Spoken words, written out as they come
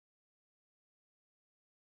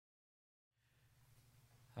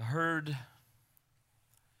heard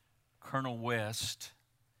Colonel West,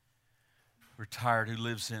 retired, he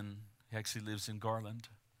actually lives in Garland,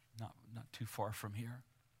 not too far from here.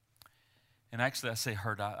 And actually, I say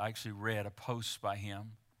heard, I actually read a post by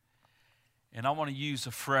him. And I want to use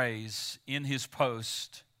a phrase in his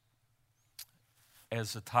post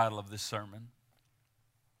as the title of this sermon.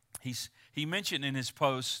 He mentioned in his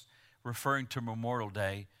post, referring to Memorial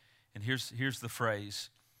Day, and here's the phrase,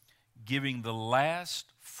 giving the last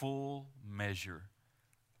full measure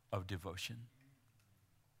of devotion.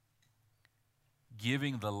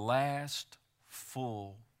 Giving the last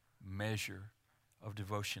full measure of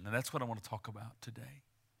devotion. And that's what I want to talk about today.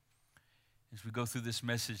 As we go through this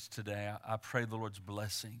message today, I pray the Lord's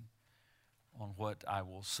blessing on what I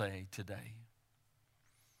will say today.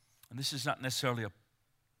 And this is not necessarily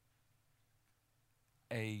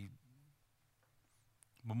a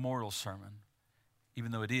memorial sermon,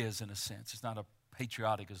 even though it is in a sense. It's not a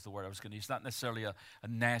patriotic is the word I was going to use. It's not necessarily a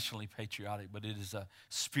nationally patriotic, but it is a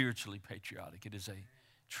spiritually patriotic. It is a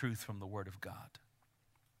truth from the Word of God.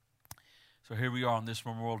 So here we are on this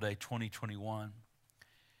Memorial Day 2021.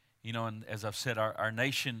 You know, and as I've said, our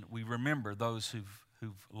nation, we remember those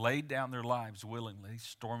who've laid down their lives willingly,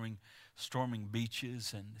 storming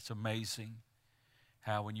beaches, and it's amazing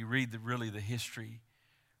how when you read the history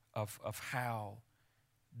of how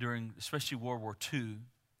during, especially World War II,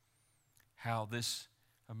 how this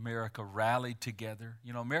America rallied together.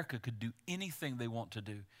 You know, America could do anything they want to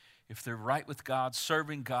do. If they're right with God,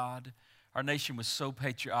 serving God. Our nation was so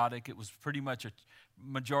patriotic. It was pretty much a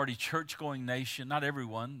majority church-going nation. Not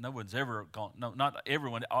everyone. No one's ever gone. No, not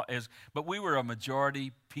everyone is. But we were a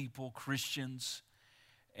majority people, Christians,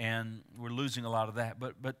 and we're losing a lot of that.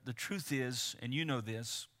 But the truth is, and you know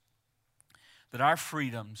this, that our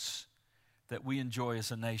freedoms that we enjoy as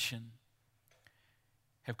a nation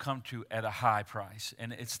have come to at a high price.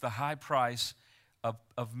 And it's the high price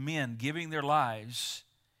of men giving their lives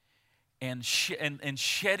and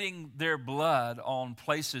shedding their blood on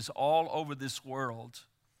places all over this world.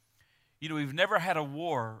 You know, we've never had a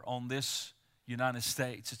war on this United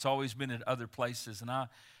States. It's always been at other places. And I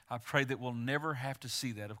pray that we'll never have to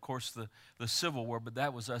see that. Of course, the Civil War, but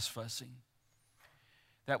that was us fussing.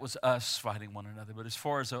 That was us fighting one another. But as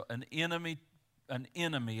far as an enemy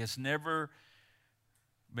has never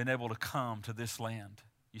been able to come to this land.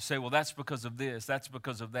 You say, well, that's because of this, that's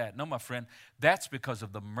because of that. No, my friend, that's because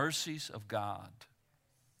of the mercies of God.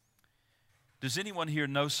 Does anyone here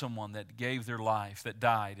know someone that gave their life, that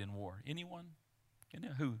died in war? Anyone? You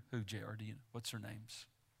know, who, JR? Do you know? What's their names?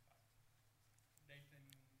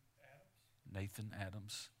 Nathan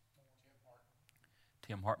Adams.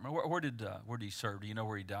 Tim Hartman. Where did he serve? Do you know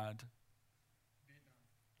where he died?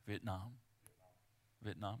 Vietnam.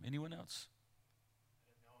 Anyone else?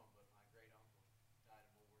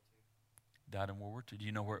 Died in World War II. Do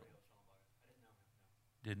you know where?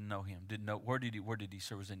 Didn't know him. Didn't know where did he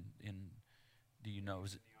serve? Was in do you know?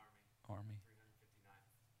 Was it Army?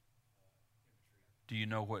 Do you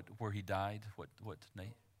know where he died? What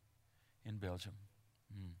Nate? In Belgium.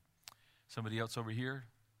 Somebody else over here?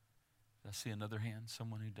 I see another hand.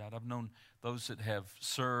 Someone who died. I've known those that have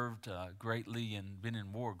served greatly and been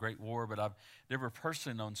in war, great war, but I've never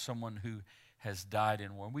personally known someone who has died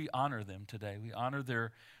in war. We honor them today. We honor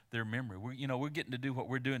their memory. We're getting to do what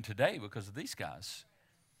we're doing today because of these guys.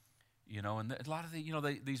 You know, and a lot of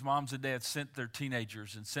these moms and dads sent their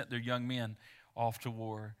teenagers and sent their young men off to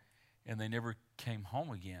war, and they never came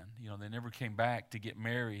home again. You know, they never came back to get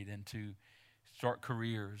married and to start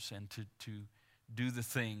careers and to do the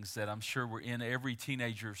things that I'm sure were in every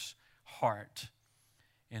teenager's heart.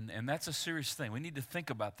 And that's a serious thing. We need to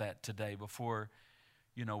think about that today before,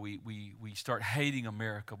 you know, we start hating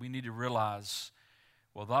America. We need to realize,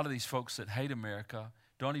 well, a lot of these folks that hate America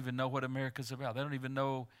don't even know what America's about. They don't even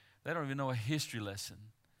know a history lesson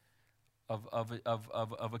of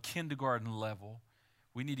a kindergarten level.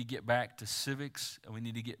 We need to get back to civics, and we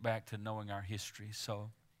need to get back to knowing our history.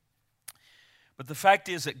 But the fact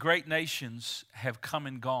is that great nations have come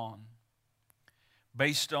and gone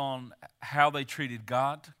based on how they treated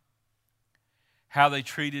God, how they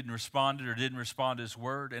treated and responded or didn't respond to His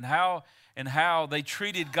word, and how they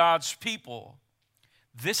treated God's people.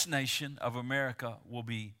 This nation of America will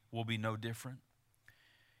be no different.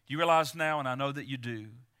 Do you realize now, and I know that you do,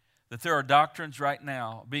 that there are doctrines right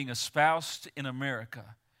now being espoused in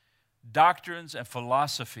America, doctrines and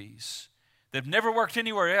philosophies that have never worked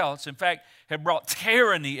anywhere else, in fact, have brought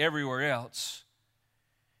tyranny everywhere else.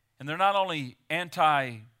 And they're not only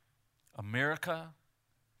anti-America,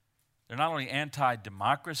 they're not only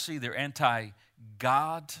anti-democracy, they're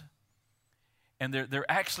anti-God, and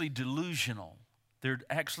they're actually delusional. They're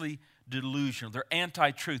actually delusional. They're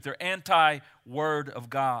anti-truth. They're anti-Word of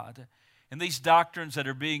God. And these doctrines that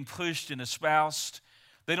are being pushed and espoused,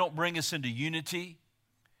 they don't bring us into unity.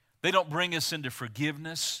 They don't bring us into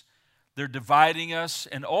forgiveness. They're dividing us.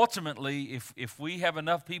 And ultimately, if we have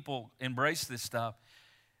enough people embrace this stuff,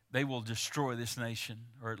 they will destroy this nation,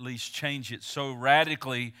 or at least change it so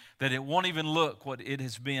radically that it won't even look what it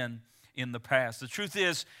has been in the past. The truth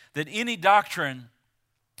is that any doctrine,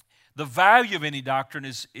 the value of any doctrine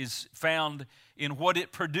is found in what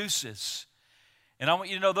it produces. And I want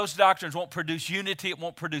you to know those doctrines won't produce unity, it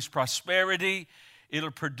won't produce prosperity,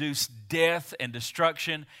 it'll produce death and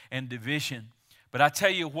destruction and division. But I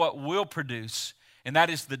tell you what will produce, and that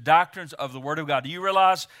is the doctrines of the Word of God. Do you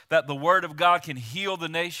realize that the Word of God can heal the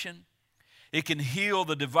nation? It can heal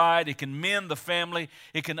the divide. It can mend the family.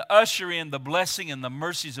 It can usher in the blessing and the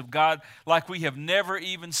mercies of God like we have never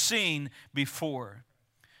even seen before.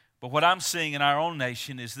 But what I'm seeing in our own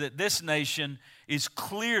nation is that this nation is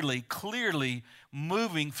clearly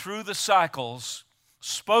moving through the cycles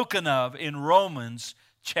spoken of in Romans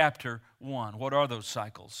chapter 1. What are those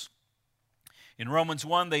cycles? In Romans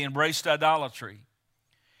 1, they embraced idolatry.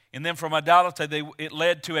 And then from idolatry, it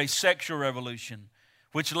led to a sexual revolution,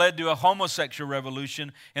 which led to a homosexual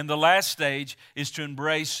revolution. And the last stage is to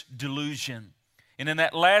embrace delusion. And in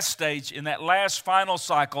that last stage, in that last final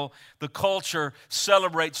cycle, the culture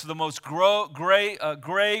celebrates the most grave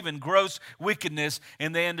and gross wickedness,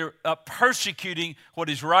 and they end up persecuting what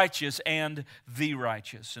is righteous and the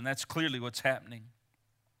righteous. And that's clearly what's happening.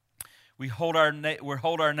 We hold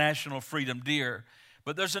our national freedom dear.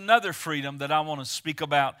 But there's another freedom that I want to speak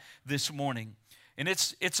about this morning. And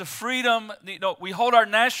it's a freedom, we hold our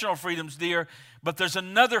national freedoms dear, but there's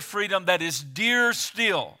another freedom that is dearer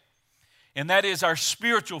still. And that is our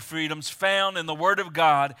spiritual freedoms found in the Word of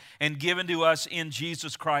God and given to us in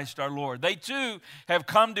Jesus Christ our Lord. They too have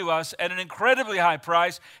come to us at an incredibly high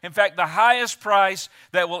price. In fact, the highest price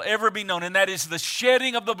that will ever be known, and that is the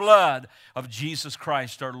shedding of the blood of Jesus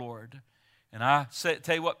Christ our Lord. And I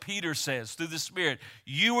tell you what Peter says through the Spirit.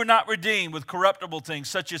 You were not redeemed with corruptible things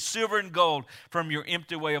such as silver and gold from your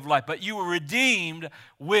empty way of life, but you were redeemed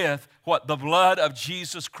with what? The blood of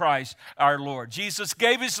Jesus Christ our Lord. Jesus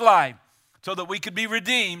gave His life so that we could be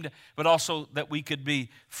redeemed, but also that we could be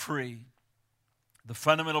free. The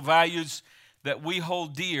fundamental values that we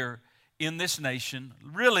hold dear in this nation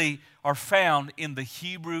really are found in the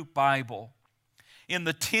Hebrew Bible, in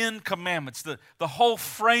the 10 Commandments. The whole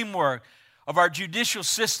framework of our judicial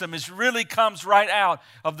system really comes right out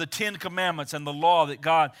of the 10 Commandments and the law that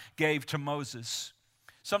God gave to Moses.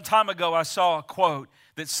 Some time ago, I saw a quote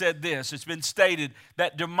that said this. It's been stated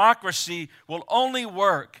that democracy will only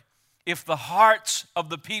work if the hearts of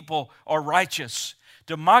the people are righteous.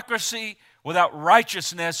 Democracy without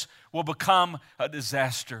righteousness will become a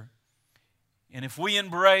disaster. And if we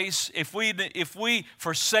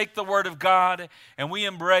forsake the Word of God and we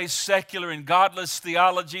embrace secular and godless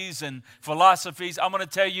theologies and philosophies, I'm going to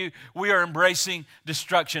tell you, we are embracing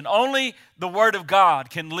destruction. Only the Word of God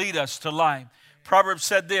can lead us to life. Proverbs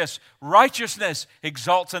said this, righteousness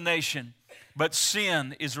exalts a nation, but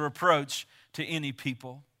sin is a reproach to any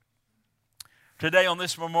people. Today on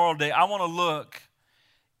this Memorial Day, I want to look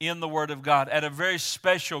in the Word of God at a very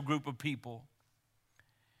special group of people.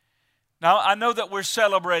 Now, I know that we're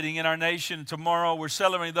celebrating in our nation tomorrow. We're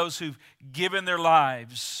celebrating those who've given their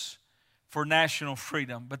lives for national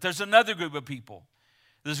freedom. But there's another group of people.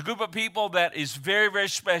 There's a group of people that is very, very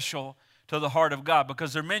special to the heart of God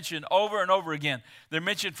because they're mentioned over and over again. They're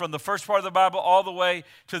mentioned from the first part of the Bible all the way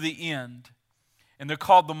to the end. And they're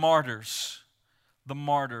called the martyrs. The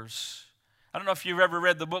martyrs. I don't know if you've ever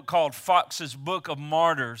read the book called Fox's Book of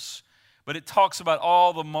Martyrs, but it talks about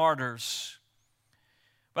all the martyrs.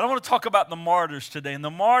 But I want to talk about the martyrs today. And the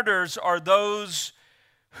martyrs are those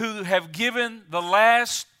who have given the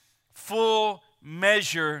last full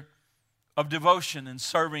measure of devotion in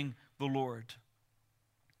serving the Lord.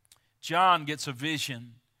 John gets a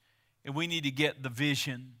vision, and we need to get the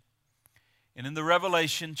vision. And in the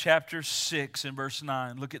Revelation chapter 6 and verse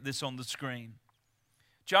 9, look at this on the screen.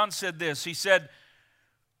 John said this, he said,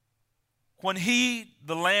 when he,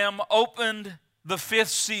 the Lamb, opened the 5th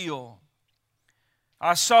seal,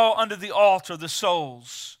 I saw under the altar the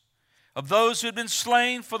souls of those who had been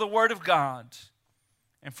slain for the word of God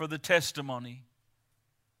and for the testimony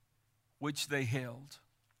which they held.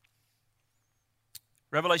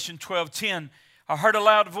 Revelation 12:10, I heard a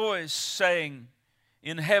loud voice saying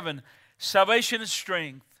in heaven, salvation and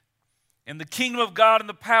strength and the kingdom of God and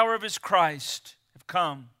the power of His Christ have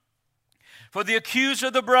come. For the accuser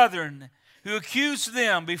of the brethren who accused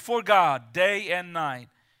them before God day and night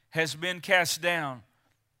has been cast down.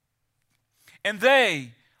 And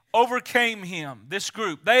they overcame him, this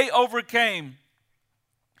group. They overcame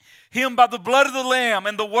him by the blood of the Lamb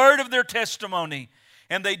and the word of their testimony.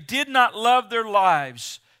 And they did not love their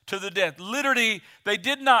lives to the death. Literally, they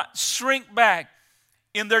did not shrink back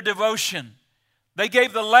in their devotion. They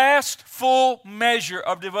gave the last full measure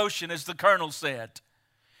of devotion, as the colonel said.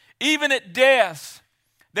 Even at death,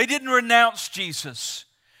 they didn't renounce Jesus.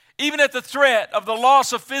 Even at the threat of the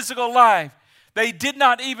loss of physical life, they did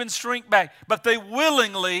not even shrink back, but they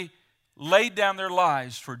willingly laid down their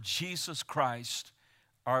lives for Jesus Christ,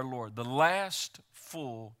 our Lord. The last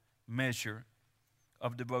full measure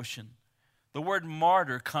of devotion. The word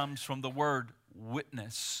martyr comes from the word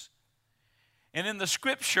witness. And in the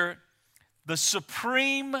Scripture, the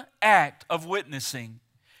supreme act of witnessing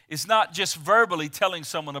is not just verbally telling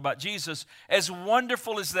someone about Jesus, as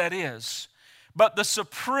wonderful as that is. But the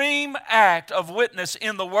supreme act of witness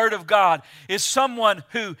in the Word of God is someone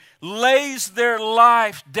who lays their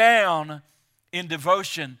life down in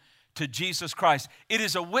devotion to Jesus Christ. It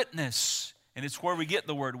is a witness, and it's where we get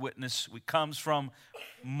the word witness. It comes from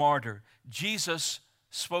martyr. Jesus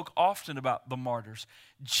spoke often about the martyrs.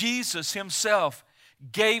 Jesus himself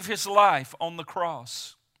gave his life on the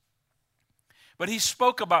cross. But he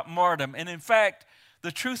spoke about martyrdom, and in fact,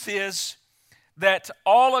 the truth is that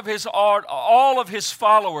all of his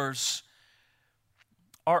followers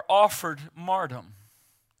are offered martyrdom,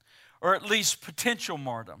 or at least potential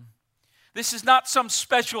martyrdom. This is not some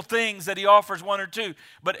special things that he offers one or two,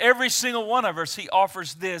 but every single one of us, he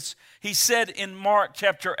offers this. He said in Mark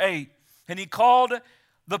chapter 8, and he called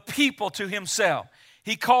the people to himself.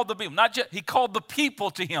 He called the people, he called the people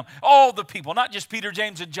to him, all the people, not just Peter,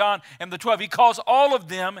 James, and John and the 12. He calls all of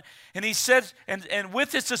them, and he said, and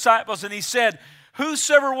with his disciples, and he said,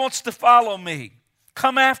 whosoever wants to follow me,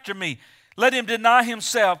 come after me. Let him deny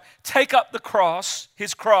himself, take up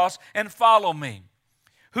his cross, and follow me.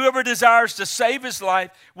 Whoever desires to save his life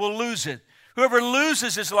will lose it. Whoever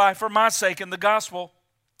loses his life for my sake and the gospel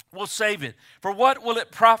will save it. For what will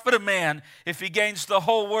it profit a man if he gains the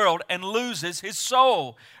whole world and loses his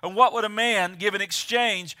soul? And what would a man give in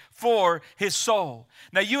exchange for his soul?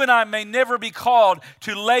 Now, you and I may never be called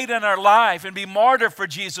to lay down our life and be martyr for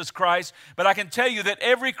Jesus Christ, but I can tell you that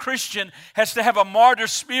every Christian has to have a martyr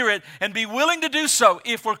spirit and be willing to do so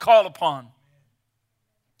if we're called upon.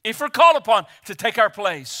 If we're called upon to take our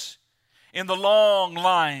place in the long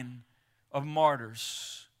line of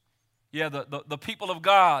martyrs. Yeah, the people of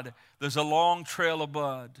God, there's a long trail of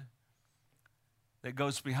blood that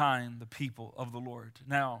goes behind the people of the Lord.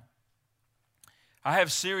 Now, I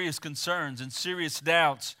have serious concerns and serious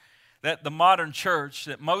doubts that the modern church,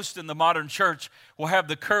 that most in the modern church will have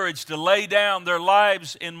the courage to lay down their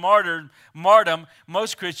lives in martyrdom.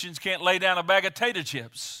 Most Christians can't lay down a bag of potato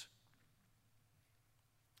chips.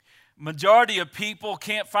 Majority of people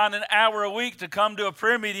can't find an hour a week to come to a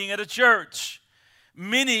prayer meeting at a church.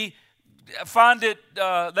 Many find it,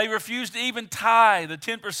 they refuse to even tithe the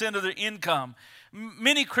 10% of their income.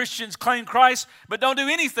 Many Christians claim Christ, but don't do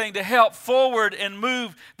anything to help forward and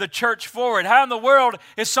move the church forward. How in the world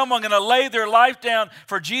is someone going to lay their life down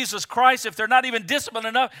for Jesus Christ if they're not even disciplined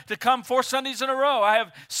enough to come 4 Sundays in a row? I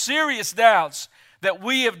have serious doubts that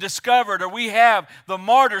we have discovered, or we have the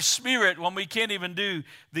martyr spirit when we can't even do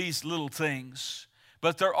these little things.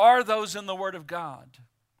 But there are those in the Word of God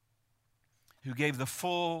who gave the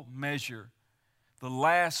full measure, the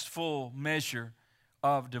last full measure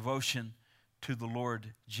of devotion to the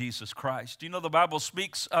Lord Jesus Christ. Do you know the Bible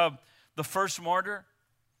speaks of the first martyr?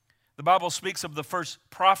 The Bible speaks of the first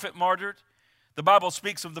prophet martyred. The Bible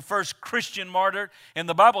speaks of the first Christian martyr. And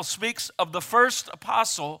the Bible speaks of the first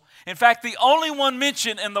apostle. In fact, the only one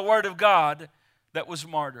mentioned in the Word of God that was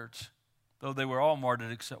martyred, though they were all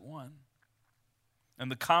martyred except one.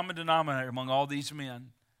 And the common denominator among all these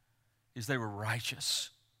men is they were righteous.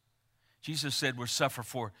 Jesus said we're suffer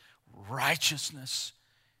for righteousness.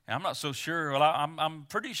 And I'm not so sure, well, I'm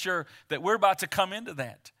pretty sure that we're about to come into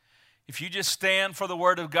that. If you just stand for the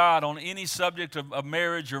Word of God on any subject of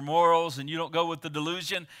marriage or morals and you don't go with the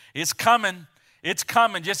delusion, it's coming. It's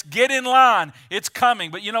coming. Just get in line. It's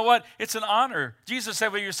coming. But you know what? It's an honor. Jesus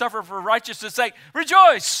said, when you suffer for righteousness' sake,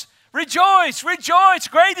 rejoice. Rejoice. Rejoice.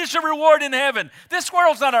 Great is the reward in heaven. This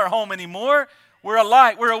world's not our home anymore. We're a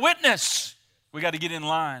light. We're a witness. We got to get in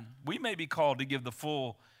line. We may be called to give the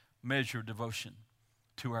full measure of devotion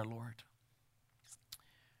to our Lord.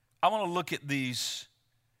 I want to look at these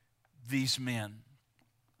men.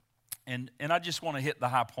 And I just want to hit the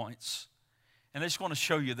high points. And I just want to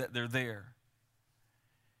show you that they're there.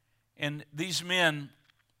 And these men,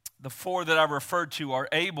 the 4 that I referred to, are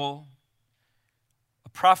Abel, a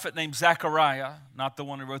prophet named Zechariah, not the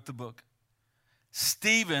one who wrote the book,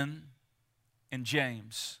 Stephen, and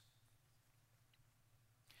James.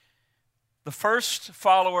 The first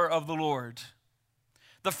follower of the Lord.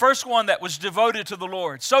 The first one that was devoted to the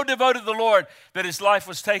Lord. So devoted to the Lord that his life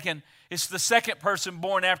was taken. It's the second person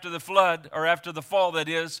born after the flood, or after the fall, that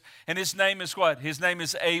is. And his name is what? His name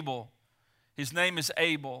is Abel. His name is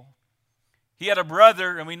Abel. He had a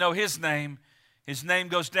brother, and we know his name. His name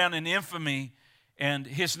goes down in infamy, and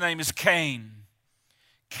his name is Cain.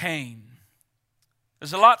 Cain.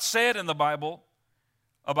 There's a lot said in the Bible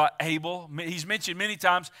about Abel. He's mentioned many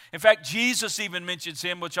times. In fact, Jesus even mentions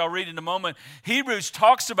him, which I'll read in a moment. Hebrews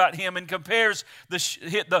talks about him and compares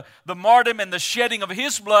the martyrdom and the shedding of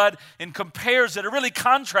his blood, and compares it. It really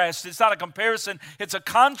contrasts. It's not a comparison. It's a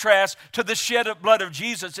contrast to the shed blood of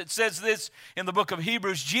Jesus. It says this in the book of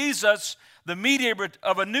Hebrews: Jesus, the mediator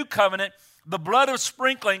of a new covenant, the blood of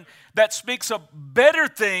sprinkling that speaks of better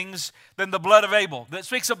things than the blood of Abel. That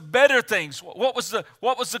speaks of better things. What was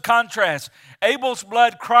the contrast? Abel's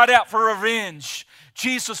blood cried out for revenge.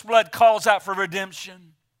 Jesus' blood calls out for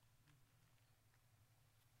redemption.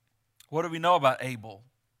 What do we know about Abel?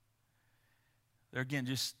 They're again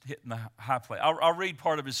just hitting the high place. I'll read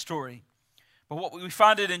part of his story. But what we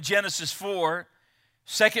find it in Genesis 4,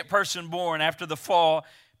 second person born after the fall,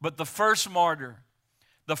 but the first martyr.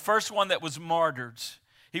 The first one that was martyred.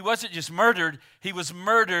 He wasn't just murdered, he was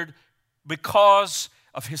murdered because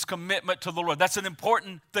of his commitment to the Lord. That's an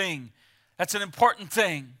important thing. That's an important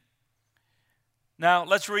thing. Now,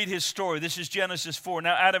 let's read his story. This is Genesis 4.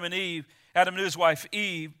 Now, Adam knew his wife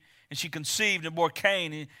Eve, and she conceived and bore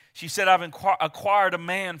Cain. And she said, I've acquired a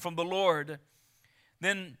man from the Lord.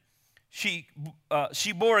 Then she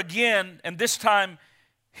bore again, and this time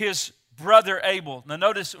his brother Abel. Now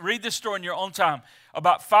notice, read this story in your own time.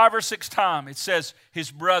 About 5 or 6 times it says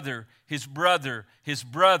his brother, his brother, his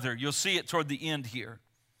brother. You'll see it toward the end here.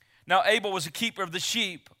 Now Abel was a keeper of the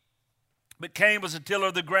sheep, but Cain was a tiller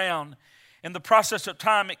of the ground. In the process of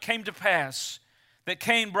time it came to pass that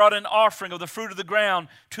Cain brought an offering of the fruit of the ground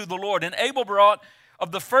to the Lord. And Abel brought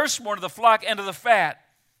of the firstborn of the flock and of the fat.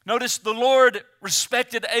 Notice the Lord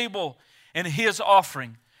respected Abel and his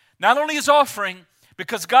offering. Not only his offering,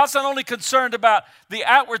 because God's not only concerned about the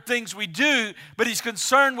outward things we do, but he's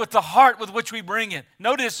concerned with the heart with which we bring it.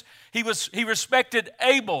 Notice he respected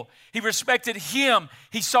Abel. He respected him.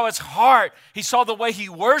 He saw his heart. He saw the way he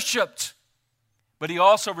worshiped. But he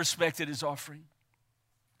also respected his offering.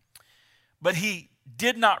 But he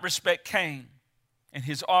did not respect Cain and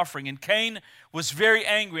his offering. And Cain was very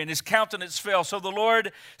angry, and his countenance fell. So the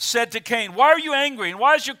Lord said to Cain, why are you angry, and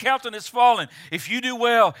why is your countenance fallen? If you do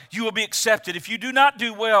well, you will be accepted. If you do not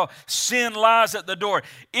do well, sin lies at the door.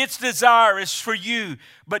 Its desire is for you,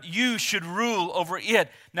 but you should rule over it.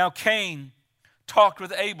 Now Cain talked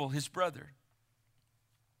with Abel, his brother.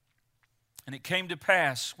 And it came to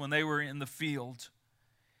pass when they were in the field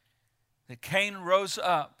that Cain rose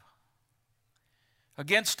up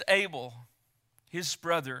against Abel, his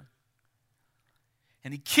brother,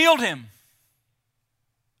 and he killed him.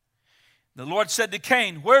 The Lord said to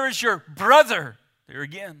Cain, where is your brother? There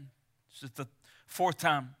again, this is the 4th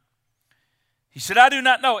time. He said, I do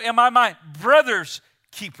not know. Am I my brother's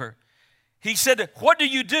keeper? He said, what do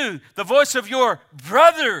you do? The voice of your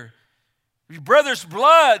brother, your brother's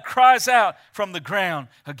blood cries out from the ground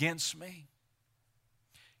against me.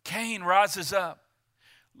 Cain rises up,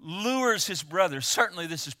 lures his brother. Certainly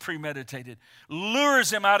this is premeditated.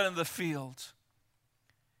 Lures him out into the field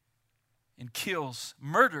and kills,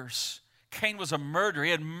 murders. Cain was a murderer. He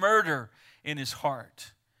had murder in his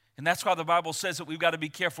heart. And that's why the Bible says that we've got to be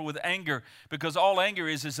careful with anger, because all anger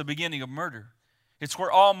is the beginning of murder. It's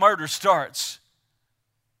where all murder starts.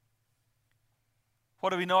 What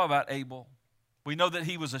do we know about Abel? We know that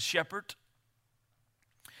he was a shepherd.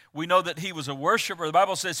 We know that he was a worshiper. The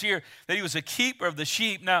Bible says here that he was a keeper of the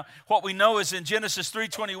sheep. Now, what we know is in Genesis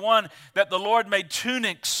 3:21 that the Lord made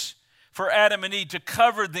tunics for Adam and Eve to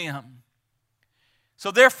cover them. So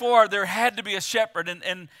therefore, there had to be a shepherd.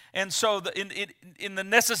 And so in the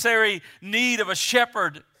necessary need of a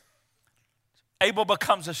shepherd, Abel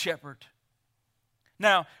becomes a shepherd.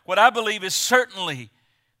 Now, what I believe is certainly,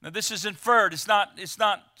 now this is inferred. It's not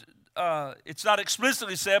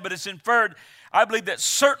explicitly said, but it's inferred. I believe that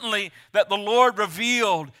certainly that the Lord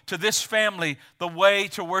revealed to this family the way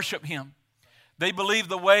to worship him. They believed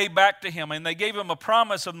the way back to him, and they gave him a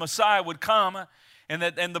promise of Messiah would come, and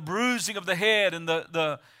the bruising of the head and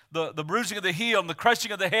the bruising of the heel and the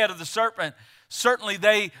crushing of the head of the serpent. Certainly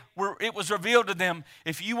it was revealed to them,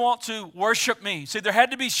 if you want to worship me. See, there had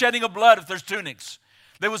to be shedding of blood if there's tunics.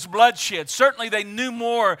 There was bloodshed. Certainly they knew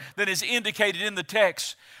more than is indicated in the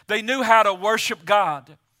text. They knew how to worship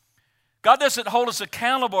God. God doesn't hold us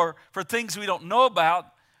accountable for things we don't know about.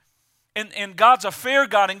 And God's a fair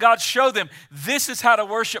God, and God showed them, this is how to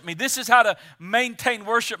worship me. This is how to maintain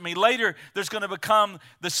worship me. Later, there's going to become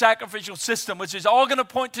the sacrificial system, which is all going to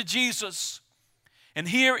point to Jesus. And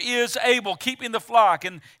here is Abel keeping the flock,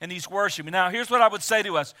 and he's worshiping. Now, here's what I would say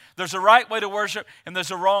to us. There's a right way to worship, and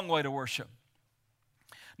there's a wrong way to worship.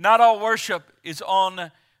 Not all worship is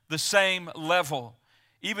on the same level.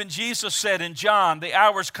 Even Jesus said in John, the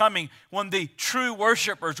hour is coming when the true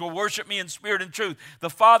worshipers will worship me in spirit and truth.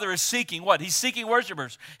 The Father is seeking what? He's seeking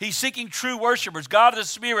worshipers. He's seeking true worshipers. God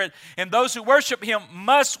is spirit, and those who worship him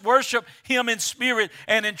must worship him in spirit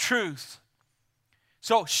and in truth.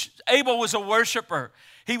 So Abel was a worshiper.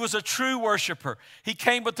 He was a true worshiper. He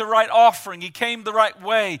came with the right offering. He came the right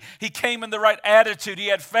way. He came in the right attitude. He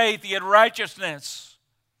had faith. He had righteousness.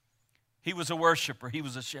 He was a worshiper. He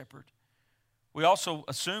was a shepherd. We also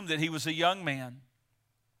assume that he was a young man.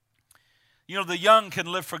 You know, the young can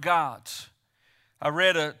live for God. I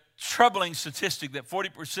read a troubling statistic that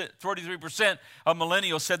 43% of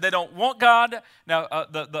millennials said they don't want God. Now,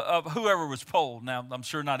 of whoever was polled, now I'm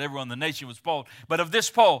sure not everyone in the nation was polled, but of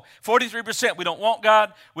this poll, 43%, we don't want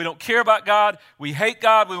God, we don't care about God, we hate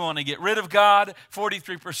God, we want to get rid of God,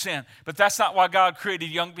 43%. But that's not why God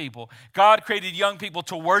created young people. God created young people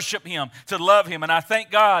to worship him, to love him, and I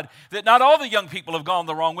thank God that not all the young people have gone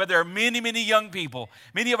the wrong way. There are many, many young people,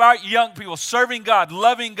 many of our young people serving God,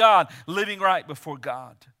 loving God, living right before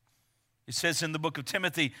God. It says in the book of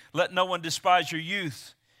Timothy, let no one despise your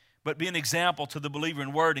youth, but be an example to the believer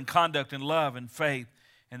in word and conduct and love and faith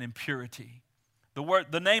and in purity.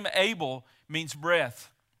 The name Abel means breath.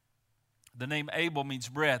 The name Abel means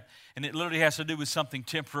breath, and it literally has to do with something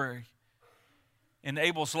temporary. And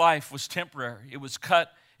Abel's life was temporary. It was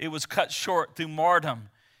cut short through martyrdom.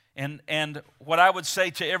 And what I would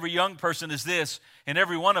say to every young person is this, and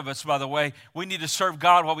every one of us, by the way, we need to serve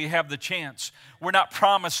God while we have the chance. We're not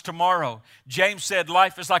promised tomorrow. James said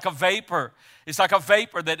life is like a vapor. It's like a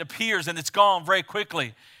vapor that appears and it's gone very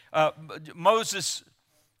quickly. Job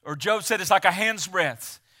said it's like a hand's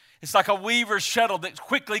breadth. It's like a weaver's shuttle that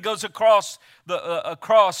quickly goes across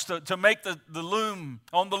to make the loom,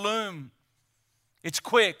 on the loom. It's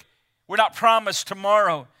quick. We're not promised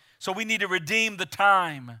tomorrow. So we need to redeem the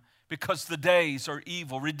time because the days are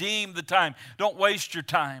evil. Redeem the time. Don't waste your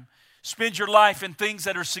time. Spend your life in things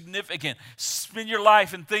that are significant. Spend your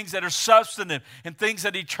life in things that are substantive, in things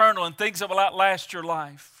that are eternal, and things that will outlast your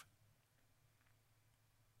life.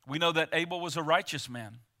 We know that Abel was a righteous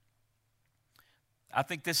man. I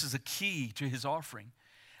think this is a key to his offering.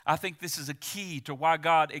 I think this is a key to why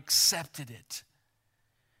God accepted it.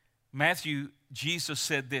 Jesus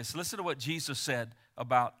said this. Listen to what Jesus said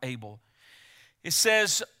about Abel. It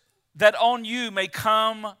says that on you may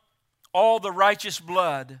come all the righteous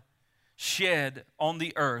blood shed on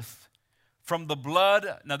the earth from the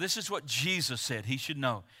blood. Now this is what Jesus said. He should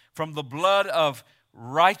know. From the blood of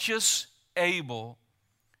righteous Abel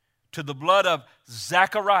to the blood of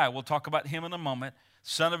Zechariah. We'll talk about him in a moment.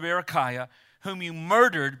 Son of Berechiah, whom you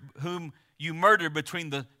murdered between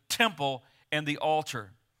the temple and the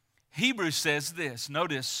altar. Hebrews says this.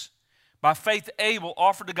 Notice. By faith, Abel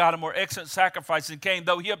offered to God a more excellent sacrifice than Cain,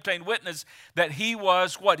 though he obtained witness that he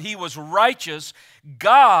was what? He was righteous.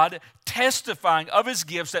 God testifying of his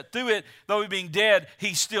gifts, that through it, though he being dead,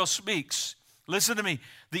 he still speaks. Listen to me.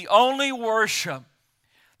 The only worship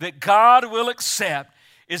that God will accept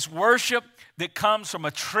is worship that comes from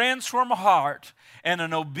a transformed heart and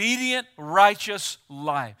an obedient, righteous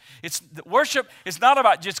life. Worship is not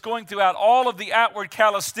about just going throughout all of the outward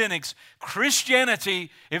calisthenics.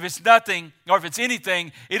 Christianity, if it's nothing or if it's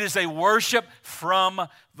anything, it is a worship from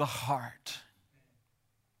the heart.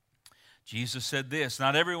 Jesus said this,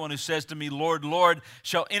 not everyone who says to me, Lord, Lord,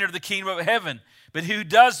 shall enter the kingdom of heaven, but who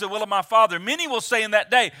does the will of my Father. Many will say in that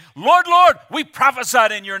day, Lord, Lord, we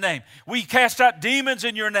prophesied in your name. We cast out demons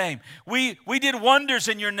in your name. We did wonders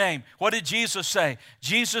in your name. What did Jesus say?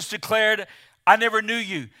 Jesus declared, I never knew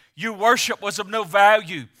you. Your worship was of no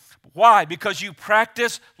value. Why? Because you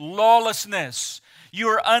practice lawlessness. You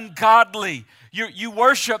are ungodly. You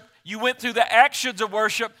worship. You went through the actions of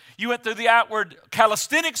worship. You went through the outward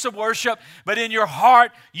calisthenics of worship, but in your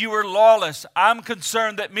heart, you were lawless. I'm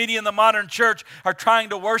concerned that many in the modern church are trying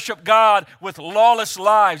to worship God with lawless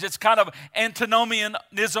lives. It's kind of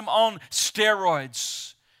antinomianism on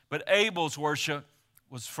steroids. But Abel's worship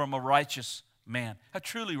was from a righteous man, a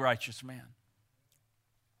truly righteous man.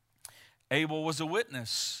 Abel was a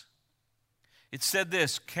witness. It said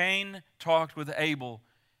this, Cain talked with Abel,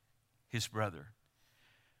 his brother.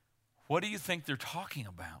 What do you think they're talking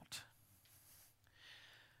about?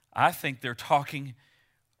 I think they're talking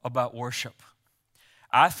about worship.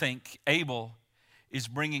 I think Abel is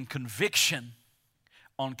bringing conviction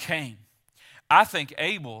on Cain. I think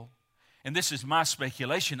Abel, and this is my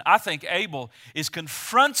speculation, I think Abel is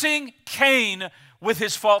confronting Cain with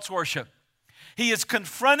his false worship. He is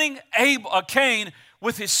confronting Cain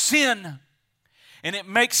with his sin, and it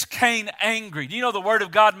makes Cain angry. Do you know the Word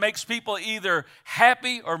of God makes people either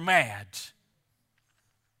happy or mad?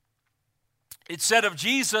 It said of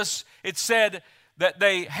Jesus, it said that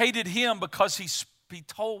they hated him because he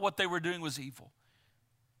told what they were doing was evil.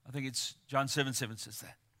 I think it's John 7:7 says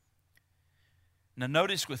that. Now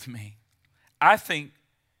notice with me, I think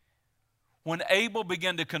when Abel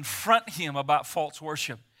began to confront him about false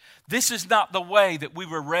worship, this is not the way that we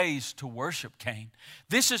were raised to worship, Cain.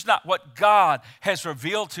 This is not what God has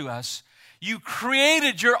revealed to us. You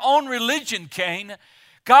created your own religion, Cain.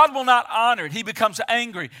 God will not honor it. He becomes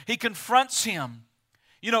angry. He confronts him.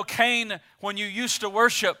 You know, Cain, when you used to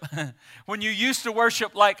worship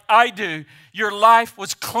like I do, your life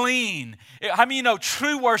was clean. How many of you know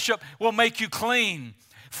true worship will make you clean?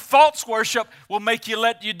 False worship will make you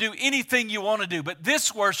let you do anything you want to do. But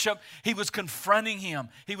this worship, he was confronting him.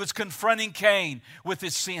 He was confronting Cain with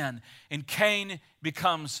his sin. And Cain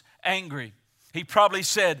becomes angry. He probably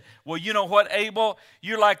said, well, you know what, Abel?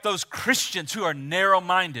 You're like those Christians who are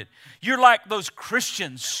narrow-minded. You're like those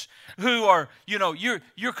Christians who are,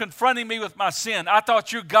 you're confronting me with my sin. I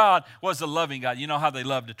thought your God was a loving God. You know how they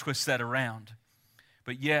love to twist that around.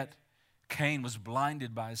 But yet, Cain was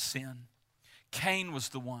blinded by his sin. Cain was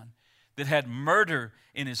the one that had murder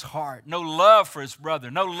in his heart, no love for his brother,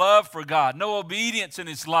 no love for God, no obedience in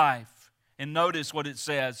his life. And notice what it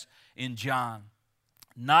says in John.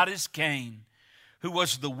 Not as Cain, who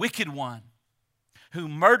was the wicked one, who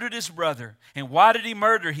murdered his brother. And why did he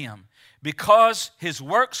murder him? Because his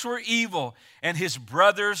works were evil and his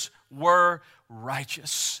brothers were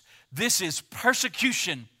righteous. This is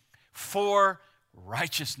persecution for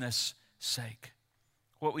righteousness' sake.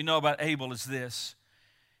 What we know about Abel is this.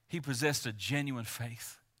 He possessed a genuine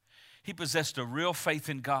faith. He possessed a real faith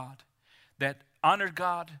in God that honored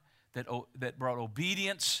God, that brought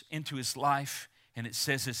obedience into his life, and it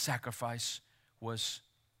says his sacrifice was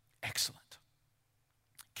excellent.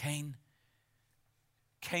 Cain's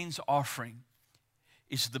offering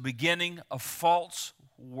is the beginning of false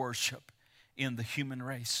worship in the human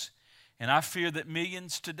race. And I fear that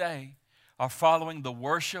millions today are following the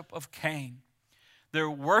worship of Cain. They're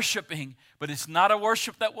worshiping, but it's not a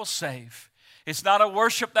worship that will save. It's not a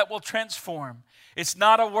worship that will transform. It's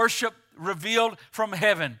not a worship revealed from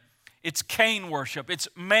heaven. It's Cain worship. It's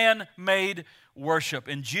man-made worship.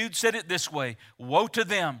 And Jude said it this way, woe to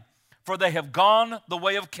them, for they have gone the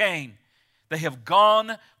way of Cain. They have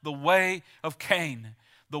gone the way of Cain.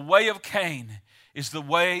 The way of Cain is the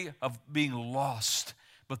way of being lost.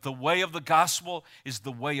 But the way of the gospel is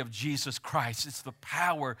the way of Jesus Christ. It's the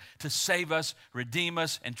power to save us, redeem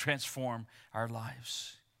us, and transform our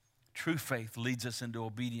lives. True faith leads us into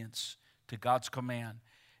obedience to God's command,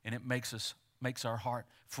 and it makes our heart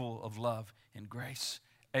full of love and grace.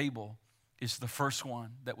 Abel is the first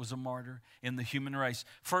one that was a martyr in the human race.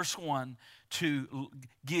 First one to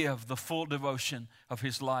give the full devotion of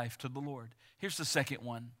his life to the Lord. Here's the second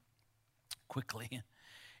one, quickly,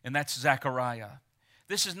 and that's Zechariah.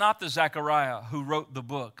 This is not the Zechariah who wrote the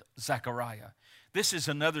book, Zechariah. This is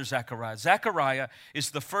another Zechariah. Zechariah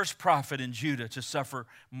is the first prophet in Judah to suffer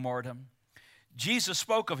martyrdom. Jesus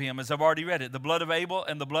spoke of him, as I've already read it, the blood of Abel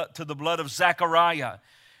and the blood of Zechariah.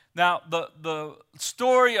 Now, the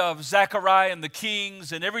story of Zechariah and the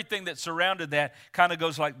kings and everything that surrounded that kind of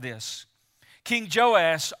goes like this. King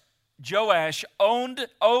Joash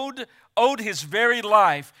owed his very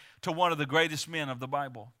life to one of the greatest men of the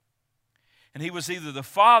Bible. And he was either the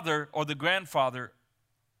father or the grandfather,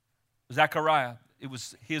 Zechariah. It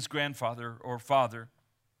was his grandfather or father.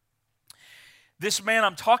 This man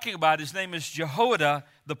I'm talking about, his name is Jehoiada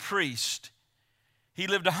the priest. He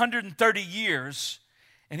lived 130 years,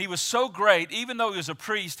 and he was so great, even though he was a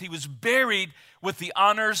priest, he was buried with the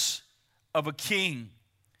honors of a king.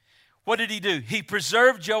 What did he do? He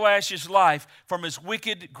preserved Joash's life from his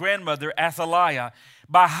wicked grandmother, Athaliah,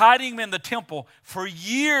 by hiding him in the temple for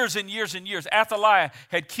years and years and years. Athaliah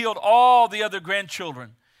had killed all the other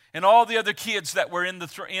grandchildren and all the other kids that were in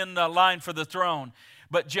the line for the throne.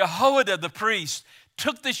 But Jehoiada, the priest,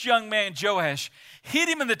 took this young man, Joash, hid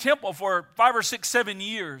him in the temple for 5 or 6, 7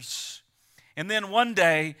 years. And then one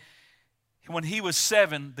day, when he was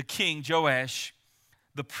 7, the king, Joash,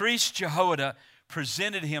 the priest Jehoiada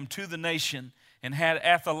presented him to the nation and had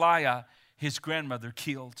Athaliah, his grandmother,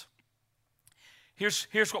 killed.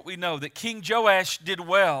 here's what we know, that King Joash did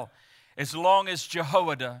well as long as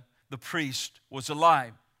Jehoiada, the priest, was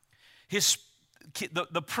alive.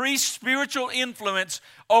 The priest's spiritual influence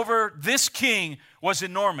over this king was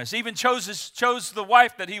enormous. Even chose the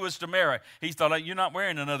wife that he was to marry. He thought, you're not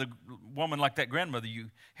marrying another woman like that grandmother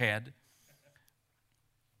you had.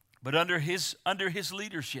 But under his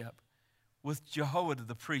leadership, with Jehoiada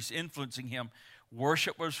the priest influencing him,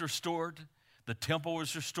 worship was restored, the temple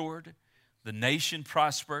was restored, the nation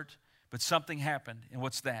prospered, but something happened. And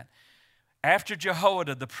what's that? After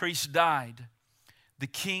Jehoiada the priest died, the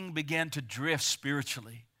king began to drift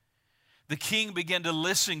spiritually. The king began to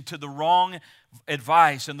listen to the wrong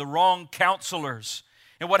advice and the wrong counselors.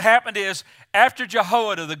 And what happened is, after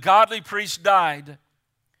Jehoiada, the godly priest, died,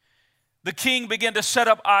 the king began to set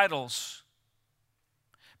up idols,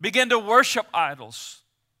 began to worship idols.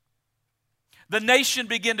 The nation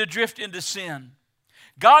began to drift into sin.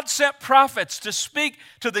 God sent prophets to speak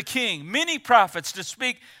to the king, many prophets to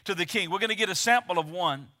speak to the king. We're going to get a sample of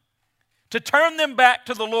one, to turn them back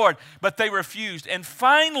to the Lord, but they refused. And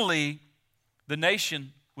finally, the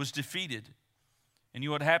nation was defeated. And you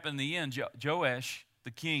know what happened in the end? Joash,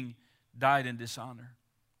 the king, died in dishonor.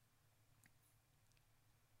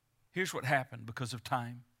 Here's what happened because of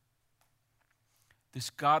time. This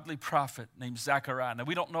godly prophet named Zechariah. Now,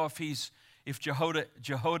 we don't know if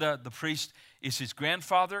Jehoiada the priest is his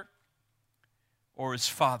grandfather or his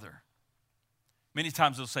father. Many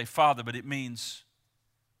times they'll say father, but it means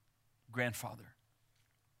grandfather.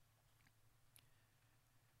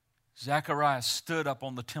 Zechariah stood up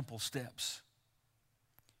on the temple steps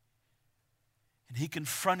and he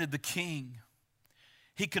confronted the king.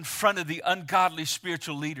 He confronted the ungodly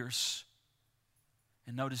spiritual leaders.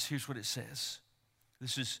 And notice, here's what it says.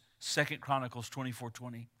 This is 2 Chronicles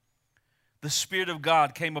 24:20. The Spirit of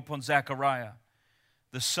God came upon Zechariah,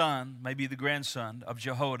 the son, maybe the grandson, of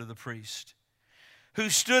Jehoiada the priest, who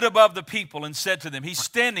stood above the people and said to them, he's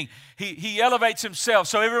standing, he elevates himself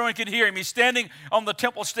so everyone can hear him. He's standing on the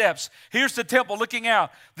temple steps. Here's the temple looking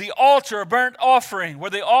out. The altar of burnt offering where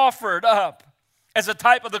they offered up as a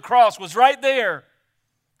type of the cross was right there.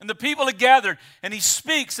 And the people had gathered, and he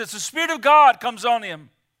speaks as the Spirit of God comes on him.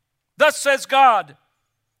 Thus says God.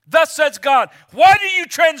 Thus says God, why do you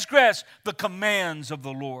transgress the commands of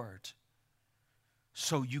the Lord?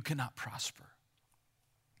 So you cannot prosper.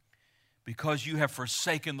 Because you have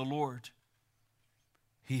forsaken the Lord,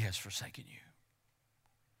 He has forsaken you.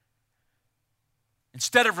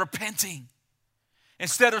 Instead of repenting,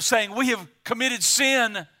 instead of saying, we have committed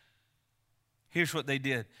sin, here's what they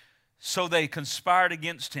did. So they conspired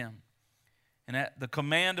against him. And at the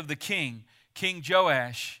command of the king, King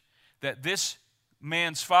Joash, that this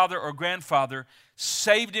man's father or grandfather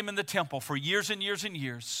saved him in the temple for years and years and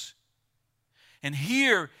years. And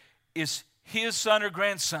here is his son or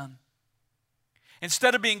grandson.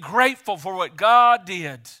 Instead of being grateful for what God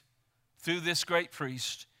did through this great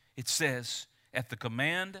priest, it says, at the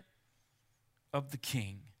command of the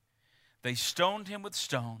king, they stoned him with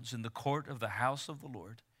stones in the court of the house of the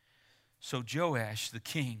Lord. So Joash, the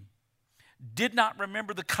king, did not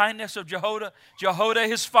remember the kindness of Jehoiada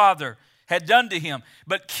his father had done to him,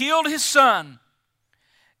 but killed his son.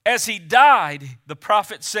 As he died, the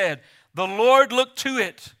prophet said, the Lord look to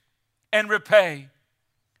it and repay.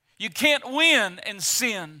 You can't win and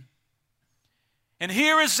sin. And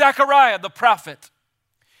here is Zechariah, the prophet.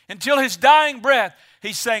 Until his dying breath,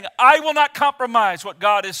 he's saying, I will not compromise what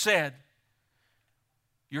God has said.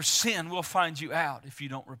 Your sin will find you out if you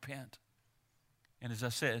don't repent. And as I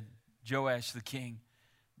said, Joash the king,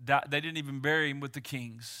 they didn't even bury him with the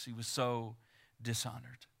kings. He was so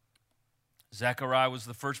dishonored. Zechariah was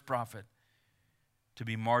the first prophet to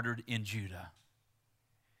be martyred in Judah.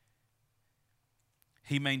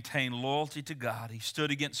 He maintained loyalty to God. He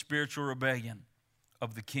stood against spiritual rebellion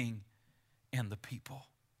of the king and the people.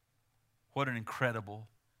 What an incredible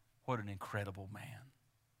man.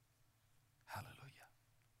 Hallelujah.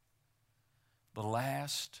 The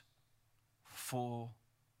last full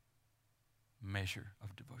measure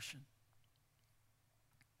of devotion.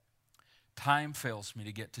 Time fails me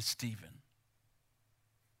to get to Stephen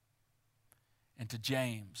and to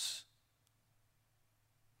James,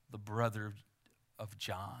 the brother of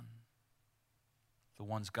John, the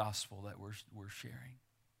one's gospel that we're sharing.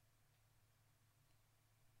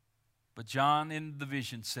 But John in the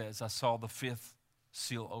vision says, I saw the fifth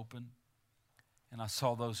seal open, and I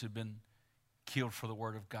saw those who had been killed for the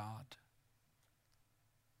word of God.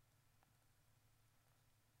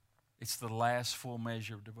 It's the last full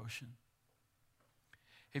measure of devotion.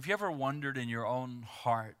 Have you ever wondered in your own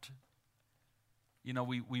heart, you know,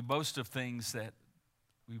 we boast of things that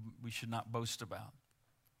we should not boast about.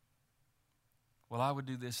 Well, I would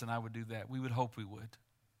do this and I would do that. We would hope we would.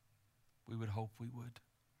 We would hope we would.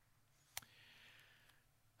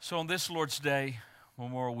 So on this Lord's Day,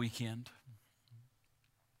 Memorial Weekend,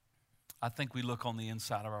 I think we look on the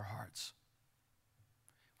inside of our hearts.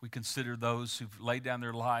 We consider those who've laid down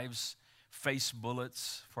their lives, faced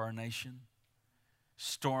bullets for our nation,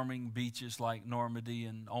 storming beaches like Normandy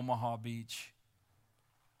and Omaha Beach,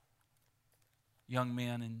 young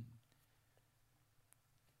men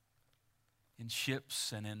in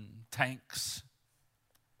ships and in tanks,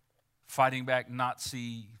 fighting back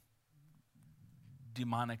Nazi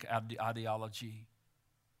demonic ideology.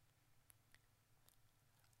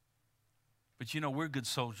 But you know, we're good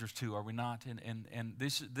soldiers too, are we not? And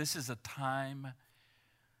this is a time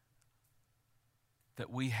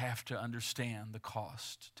that we have to understand the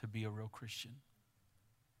cost to be a real Christian.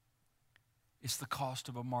 It's the cost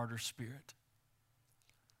of a martyr spirit.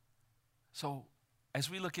 So as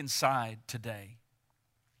we look inside today,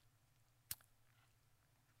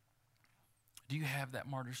 do you have that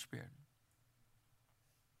martyr spirit?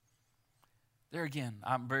 There again,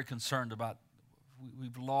 I'm very concerned about,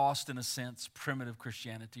 we've lost, in a sense, primitive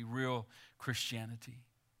Christianity, real Christianity.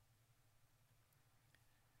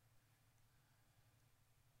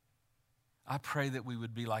 I pray that we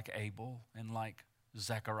would be like Abel and like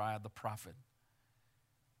Zechariah the prophet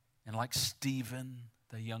and like Stephen,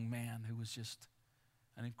 the young man who was just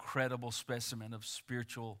an incredible specimen of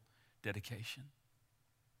spiritual dedication.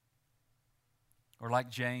 Or like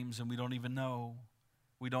James, and we don't even know.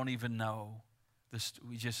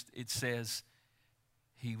 It says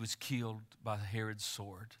he was killed by Herod's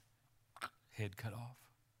sword, head cut off.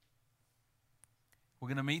 We're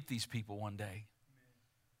going to meet these people one day.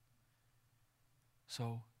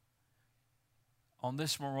 So, on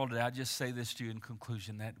this Memorial Day, I just say this to you in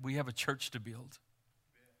conclusion, that we have a church to build.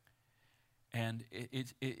 And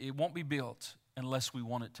it won't be built unless we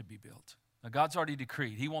want it to be built. Now, God's already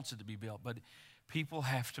decreed. He wants it to be built. But people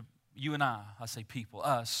have to, you and I say people,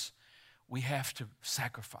 us, we have to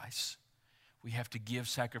sacrifice. We have to give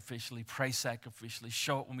sacrificially, pray sacrificially,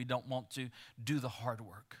 show it when we don't want to, do the hard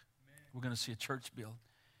work. Amen. We're going to see a church built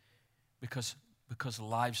because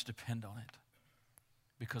lives depend on it.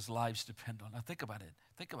 Because lives depend on it. Now think about it.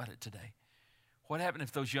 Think about it today. What happened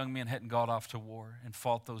if those young men hadn't gone off to war and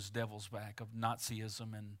fought those devils back of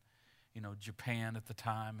Nazism and, Japan at the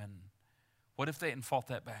time? And what if they hadn't fought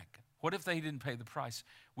that back? What if they didn't pay the price?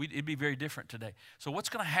 It'd be very different today. So what's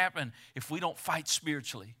going to happen if we don't fight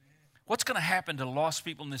spiritually? What's going to happen to lost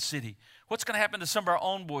people in this city? What's going to happen to some of our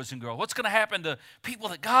own boys and girls? What's going to happen to people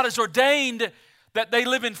that God has ordained that they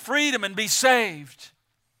live in freedom and be saved?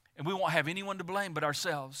 And we won't have anyone to blame but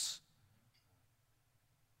ourselves.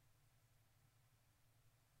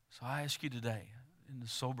 So I ask you today, in the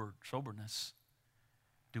soberness,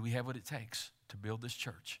 do we have what it takes to build this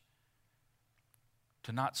church?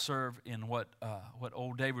 To not serve in what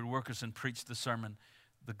old David Wilkerson preached the sermon,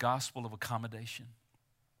 the gospel of accommodation.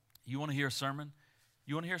 You want to hear a sermon?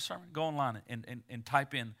 You want to hear a sermon? Go online and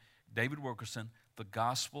type in David Wilkerson, the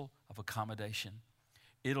gospel of accommodation.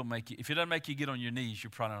 It'll make you, if it doesn't make you get on your knees,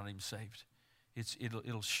 you're probably not even saved.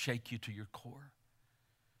 It'll shake you to your core.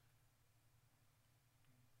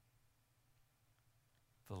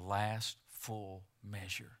 The last full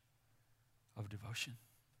measure of devotion.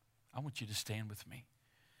 I want you to stand with me.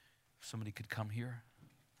 If somebody could come here.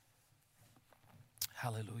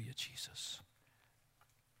 Hallelujah, Jesus.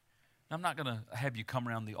 Now, I'm not going to have you come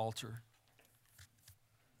around the altar.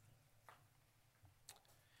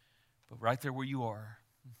 But right there where you are,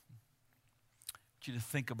 I want you to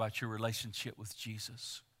think about your relationship with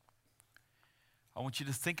Jesus. I want you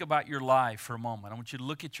to think about your life for a moment. I want you to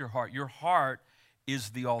look at your heart. Your heart is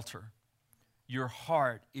the altar. Your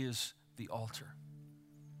heart is the altar.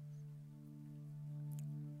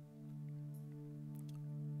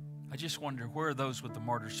 I just wonder, where are those with the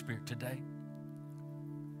martyr spirit today?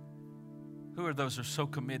 Who are those who are so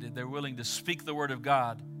committed, they're willing to speak the word of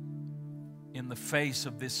God in the face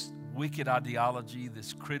of this wicked ideology,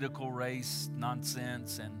 this critical race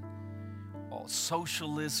nonsense, and all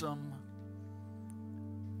socialism?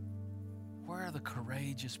 Where are the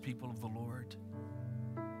courageous people of the Lord?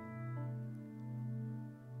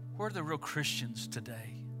 Where are the real Christians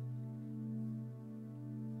today?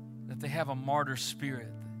 That they have a martyr spirit.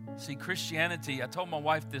 See, Christianity, I told my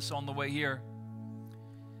wife this on the way here.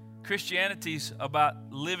 Christianity's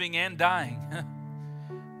about living and dying.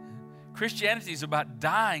 Christianity is about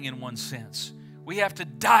dying in one sense. We have to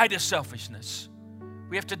die to selfishness.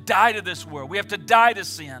 We have to die to this world. We have to die to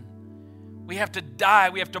sin. We have to die.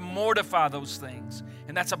 We have to mortify those things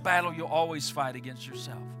And that's a battle you'll always fight against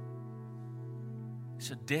yourself. He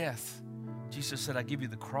said, death. Jesus said, I give you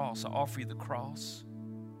the cross. I offer you the cross.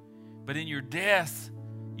 But in your death,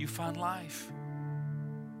 you find life.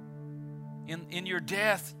 In your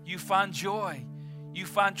death, you find joy. You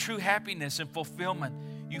find true happiness and fulfillment.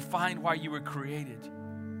 You find why you were created.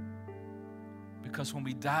 Because when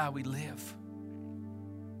we die, we live.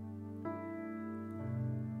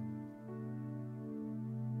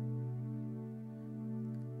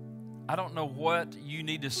 I don't know what you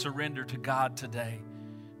need to surrender to God today,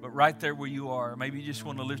 but right there where you are, maybe you just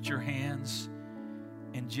want to lift your hands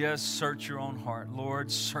and just search your own heart.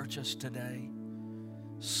 Lord, search us today.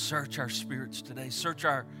 Search our spirits today. Search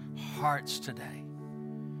our hearts today.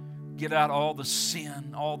 Get out all the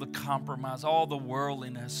sin, all the compromise, all the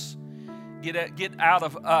worldliness. Get out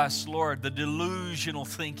of us, Lord, the delusional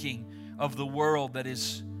thinking of the world that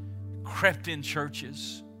is crept in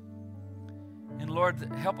churches. And Lord,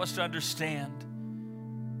 help us to understand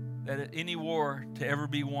that at any war to ever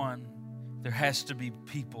be won, there has to be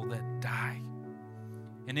people that die.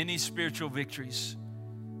 In any spiritual victories,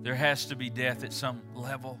 there has to be death at some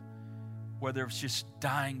level, whether it's just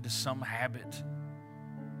dying to some habit.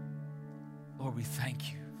 Lord, we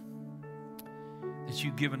thank you that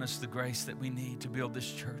you've given us the grace that we need to build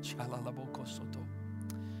this church. Can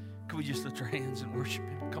we just lift our hands and worship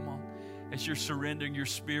him? Come on. As you're surrendering your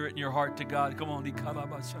spirit and your heart to God, come on.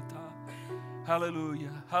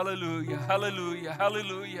 Hallelujah, hallelujah, hallelujah,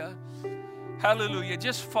 hallelujah, hallelujah.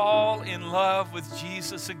 Just fall in love with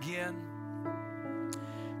Jesus again.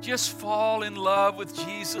 Just fall in love with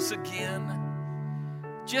Jesus again.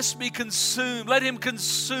 Just be consumed. Let him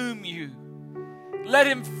consume you. Let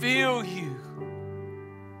him fill you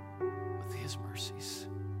with his mercies.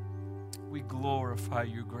 We glorify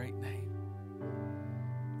your great name.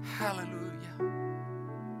 Hallelujah.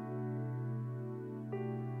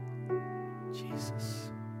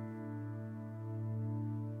 Jesus.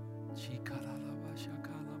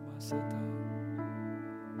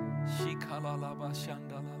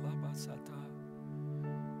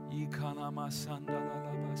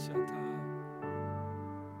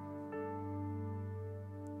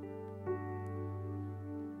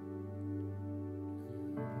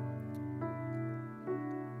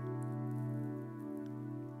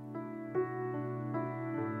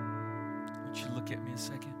 Look at me a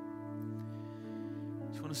second. I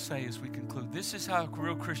just want to say as we conclude, this is how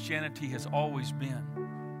real Christianity has always been.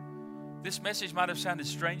 This message might have sounded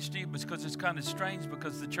strange to you because it's kind of strange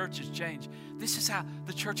because the church has changed. This is how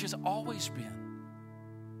the church has always been.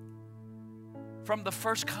 From the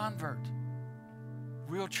first convert,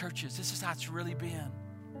 real churches, this is how it's really been.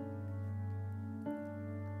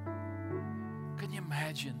 Can you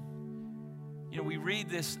imagine? You know, we read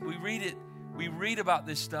about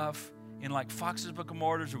this stuff in like Fox's Book of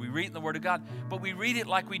Martyrs, or we read it in the Word of God, but we read it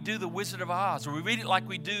like we do the Wizard of Oz, or we read it like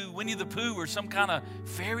we do Winnie the Pooh or some kind of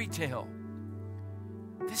fairy tale.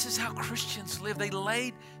 This is how Christians live. They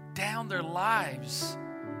laid down their lives.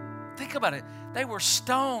 Think about it. They were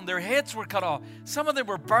stoned. Their heads were cut off. Some of them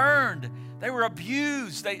were burned. They were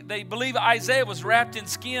abused. They believe Isaiah was wrapped in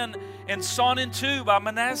skin and sawn in two by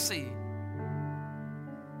Manasseh.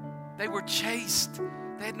 They were chased.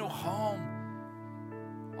 They had no home.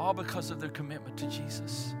 All because of their commitment to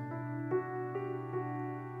Jesus.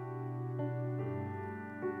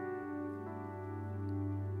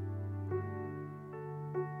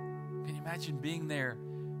 Can you imagine being there?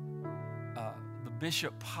 The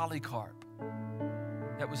Bishop Polycarp.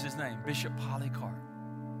 That was his name, Bishop Polycarp.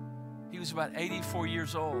 He was about 84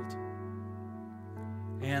 years old.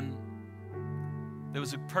 And there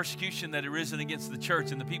was a persecution that had arisen against the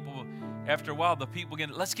church. And the people, after a while, the people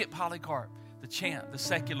began, let's get Polycarp. The chant, the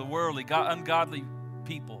secular, worldly, ungodly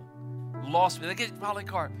people lost. They get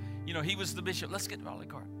Polycarp. You know, he was the bishop. Let's get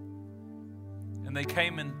Polycarp. And they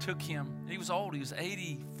came and took him. He was old. He was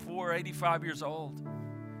 84, 85 years old.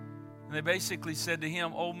 And they basically said to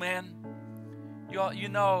him, "Old man, you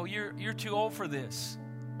know, you're too old for this.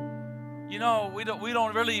 You know, we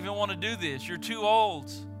don't really even want to do this. You're too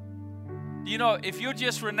old. You know, if you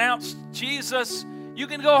just renounce Jesus, you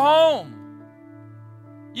can go home.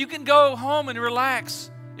 You can go home and relax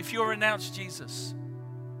if you'll renounce Jesus."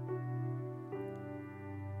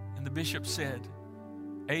 And the bishop said,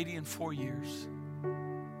 84 years,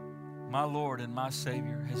 my Lord and my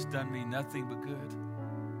Savior has done me nothing but good.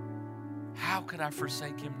 How could I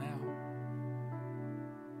forsake him now?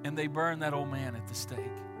 And they burned that old man at the stake.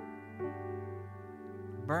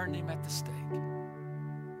 Burned him at the stake.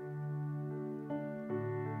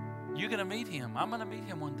 You're going to meet him. I'm going to meet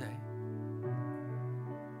him one day.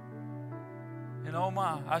 And oh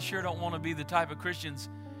my, I sure don't want to be the type of Christians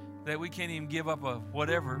that we can't even give up a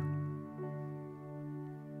whatever.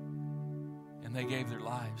 And they gave their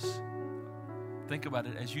lives. Think about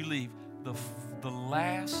it as you leave, the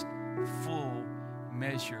last full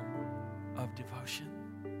measure of devotion.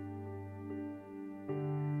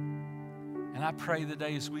 And I pray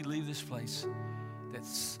today as we leave this place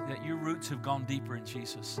that your roots have gone deeper in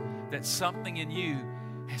Jesus, that something in you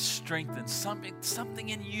has strengthened, something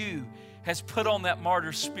in you has put on that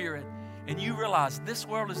martyr spirit, and you realize this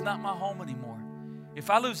world is not my home anymore.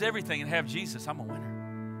 If I lose everything and have Jesus, I'm a winner.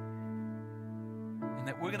 And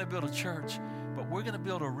that we're going to build a church, but we're going to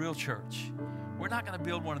build a real church. We're not going to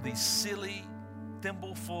build one of these silly,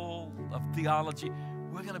 thimbleful of theology.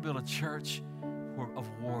 We're going to build a church of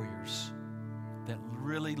warriors that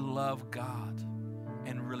really love God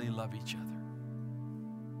and really love each other.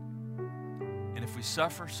 And if we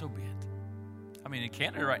suffer, so be it. I mean, in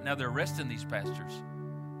Canada right now, they're arresting these pastors.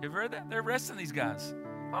 You ever heard that? They're arresting these guys.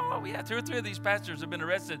 Oh, yeah, 2 or 3 of these pastors have been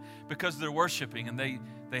arrested because they're worshiping, and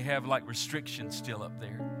they have like restrictions still up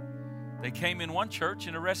there. They came in one church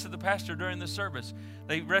and arrested the pastor during the service.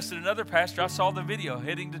 They arrested another pastor. I saw the video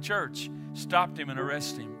heading to church. Stopped him and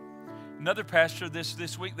arrested him. Another pastor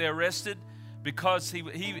this week they arrested because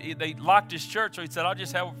they locked his church. So he said, I'll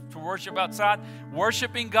just have to worship outside.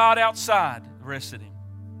 Worshiping God outside. Arrested him.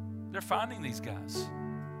 They're finding these guys.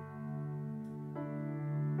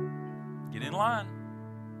 Get in line.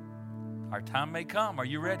 Our time may come. Are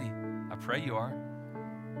you ready? I pray you are.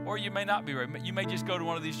 Or you may not be ready. You may just go to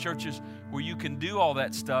one of these churches where you can do all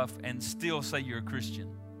that stuff and still say you're a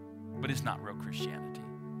Christian. But it's not real Christianity.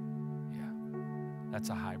 Yeah. That's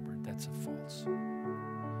a hybrid. That's a false.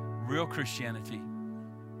 Real Christianity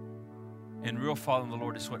and real following the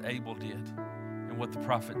Lord is what Abel did and what the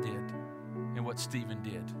prophet did and what Stephen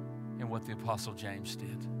did and what the Apostle James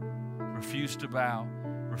did. Refused to bow,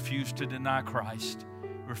 refused to deny Christ,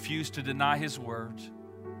 refused to deny His word.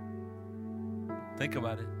 Think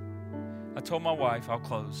about it. I told my wife, I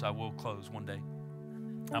will close one day.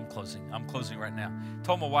 I'm closing right now.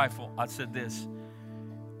 Told my wife, I said this,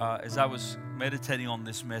 as I was meditating on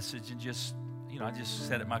this message and I just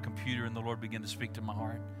sat at my computer and the Lord began to speak to my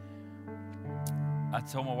heart. I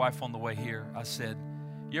told my wife on the way here, I said,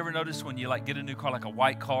 you ever notice when you get a new car, like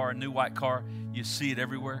a new white car, you see it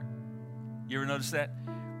everywhere? You ever notice that?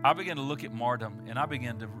 I began to look at martyrdom and I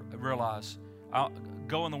began to realize, I'll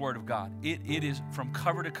go in the Word of God. It is from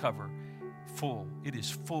cover to cover full. It is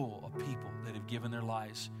full of people that have given their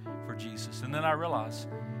lives for Jesus. And then I realized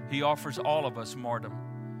He offers all of us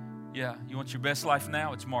martyrdom. Yeah, you want your best life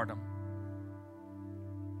now? It's martyrdom.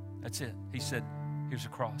 That's it. He said, here's a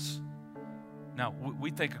cross. Now,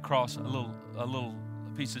 we think a cross, a little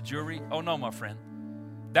piece of jewelry. Oh, no, my friend.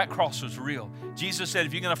 That cross was real. Jesus said,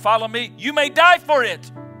 if you're going to follow me, you may die for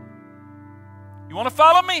it. You want to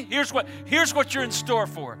follow me? Here's what you're in store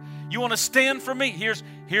for. You want to stand for me?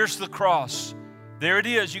 Here's the cross. There it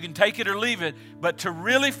is. You can take it or leave it. But to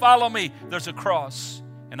really follow me, there's a cross.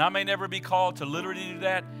 And I may never be called to literally do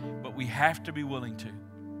that, but we have to be willing to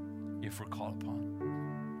if we're called upon.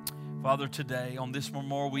 Father, today on this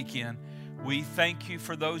Memorial Weekend, we thank you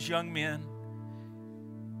for those young men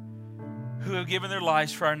who have given their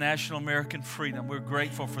lives for our national American freedom. We're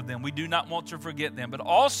grateful for them. We do not want to forget them. But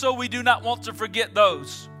also we do not want to forget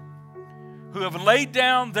those who have laid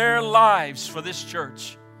down their lives for this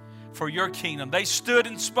church, for your kingdom. They stood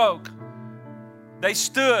and spoke. They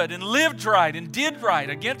stood and lived right and did right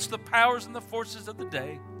against the powers and the forces of the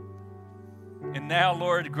day. And now,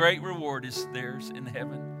 Lord, great reward is theirs in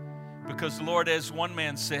heaven. Because, Lord, as one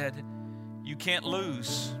man said, you can't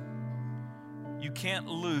lose. You can't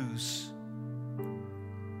lose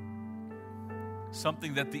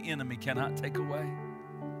something that the enemy cannot take away.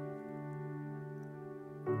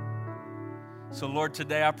 So, Lord,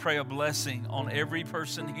 today I pray a blessing on every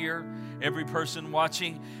person here, every person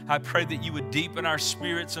watching. I pray that you would deepen our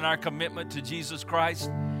spirits and our commitment to Jesus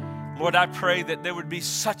Christ. Lord, I pray that there would be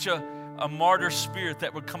such a martyr spirit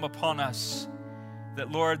that would come upon us. That,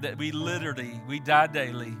 Lord, that we die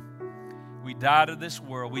daily. We die to this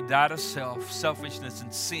world. We die to selfishness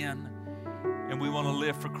and sin. And we want to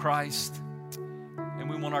live for Christ. And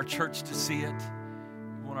we want our church to see it.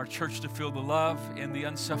 We want our church to feel the love and the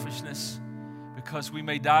unselfishness. Because we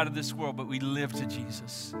may die to this world, but we live to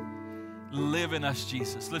Jesus. Live in us,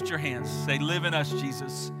 Jesus. Lift your hands. Say, live in us,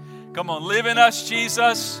 Jesus. Come on, live in us,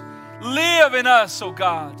 Jesus. Live in us, oh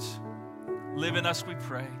God. Live in us, we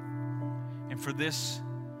pray. And for this,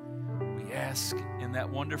 we ask in that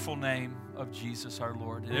wonderful name of Jesus our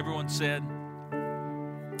Lord. And everyone said,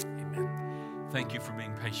 amen. Thank you for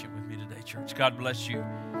being patient with me today, church. God bless you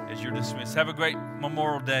as you're dismissed. Have a great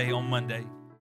Memorial Day on Monday.